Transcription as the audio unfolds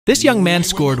This young man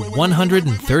scored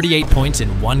 138 points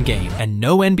in one game, and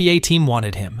no NBA team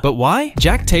wanted him. But why?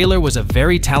 Jack Taylor was a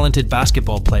very talented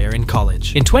basketball player in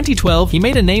college. In 2012, he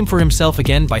made a name for himself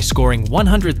again by scoring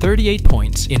 138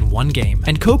 points in one game.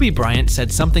 And Kobe Bryant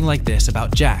said something like this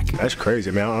about Jack. That's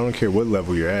crazy, man. I don't care what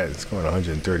level you're at. Scoring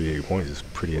 138 points is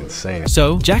pretty insane.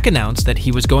 So, Jack announced that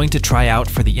he was going to try out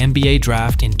for the NBA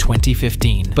draft in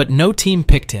 2015. But no team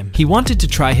picked him. He wanted to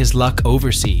try his luck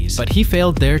overseas, but he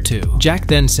failed there too. Jack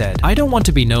then said, "I don't want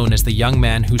to be known as the young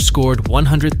man who scored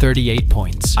 138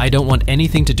 points. I don't want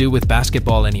anything to do with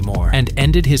basketball anymore," and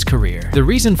ended his career. The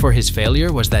reason for his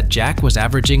failure was that Jack was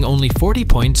averaging only 40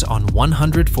 points on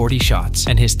 140 shots,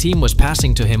 and his team was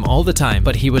passing to him all the time,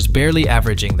 but he was barely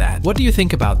averaging that. What do you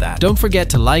think about that? Don't forget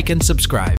to like and subscribe.